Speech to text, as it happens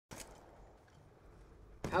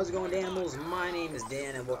How's it going, animals? My name is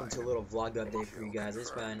Dan, and welcome to a little vlog update for you guys. I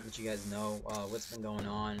just want to let you guys know what's been going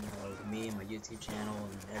on with me and my YouTube channel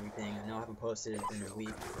and everything. I know I haven't posted in a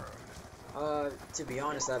week. To be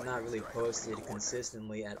honest, I've not really posted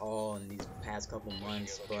consistently at all in these past couple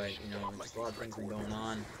months, but you know, just a lot of things been going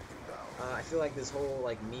on. I feel like this whole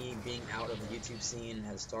me being out of the YouTube scene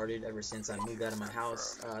has started ever since I moved out of my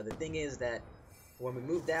house. The thing is that when we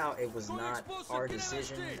moved out, it was not our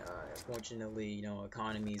decision. Fortunately, you know,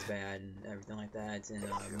 economy's bad and everything like that, and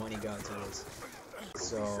money got to us,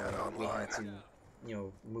 so we had to, you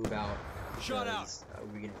know, move out because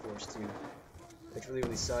we were getting forced to, which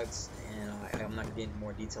really sucks. And I'm not gonna get into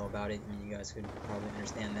more detail about it. I mean, you guys could probably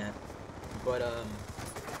understand that, but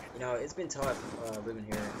you know, it's been tough living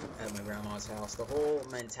here at my grandma's house. The whole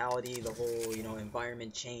mentality, the whole, you know,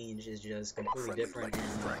 environment change is just completely different, and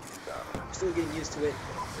I'm still getting used to it.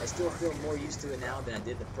 I still feel more used to it now than I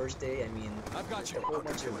did the first day. I mean, a whole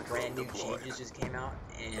bunch of brand new changes just came out,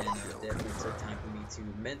 and it definitely took time for me to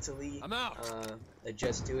mentally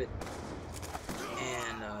adjust to it.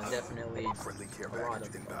 And definitely a lot of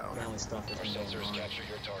family stuff has been going on.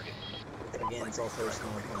 Again, it's all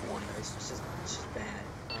personal. It's just bad.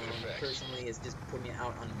 Personally, it's just put me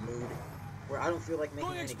out on a mood where I don't feel like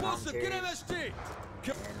making any commentaries and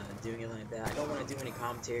doing it like that. I don't want to do any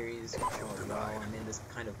commentaries while I'm in this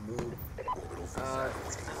kind of mood. I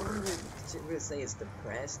don't really say it's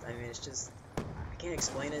depressed. I mean, it's just, I can't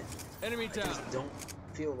explain it. I just don't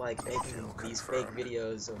feel like making these fake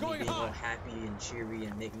videos of me being all happy and cheery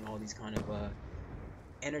and making all these kind of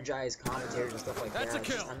energized commentaries and stuff like that.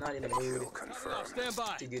 Just, I'm not in the mood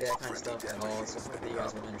to do that kind of stuff at all, so hopefully you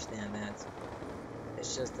guys will understand that.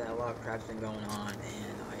 It's just that a lot of crap's been going on,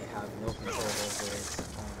 and I have no control over it.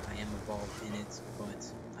 I am involved in it, but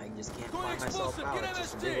I just can't find myself out. It's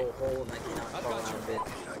just a big old hole, and I cannot crawl out of it.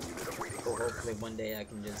 So hopefully one day I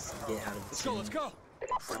can just get out of the scene.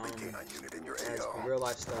 As for real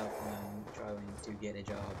life stuff, I'm trying to get a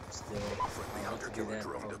job still. I want to do that.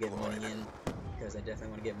 I'll get money in, because I definitely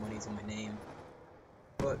want to get money to my name.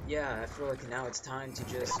 But yeah, I feel like now it's time to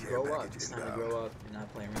just grow up. It's time to grow up and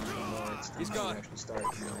not play around anymore. It's time to actually start my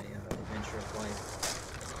adventure of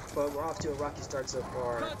life. But we're off to a rocky start so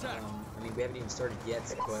far. I mean, we haven't even started yet,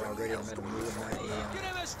 but already I'm at a mood, I'm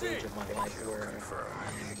at a stage of my life where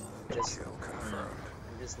I'm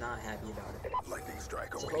just not happy about it.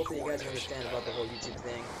 So hopefully you guys understand about the whole YouTube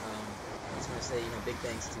thing. I just want to say, you know, big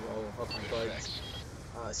thanks to all of my buds.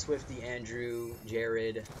 Swifty, Andrew,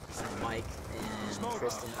 Jared, Mike, and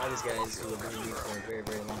Tristan, all these guys who have known me for a very,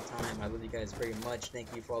 very long time. I love you guys very much.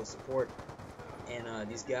 Thank you for all the support. And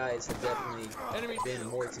these guys have definitely been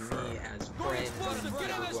more to me as friends and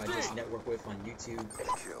people who I just network with on YouTube.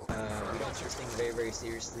 We don't take this thing very, very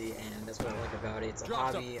seriously, and that's what I like about it. It's a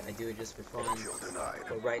hobby. I do it just for fun.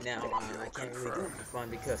 But right now, I can't really do it for fun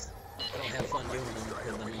because I don't have fun doing them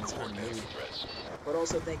because I'm in this kind of mood. But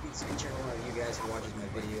also thank you to each and one of you guys who watches my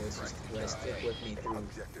videos, who has stick with me through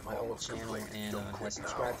my old channel and has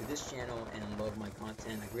subscribed to this channel and love my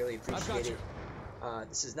content. I really appreciate it.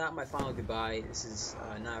 This is not my final goodbye. This is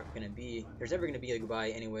not going to be, there's never going to be a goodbye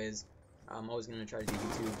anyways. I'm always going to try to do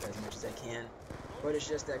YouTube as much as I can. But it's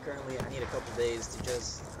just that currently I need a couple days to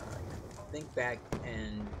just think back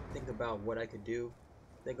and think about what I could do.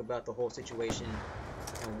 Think about the whole situation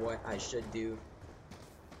and what I should do.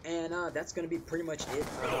 And that's going to be pretty much it.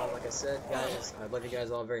 Like I said, guys, I love you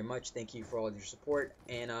guys all very much. Thank you for all of your support.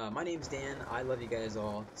 And my name's Dan. I love you guys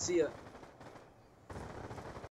all. See ya.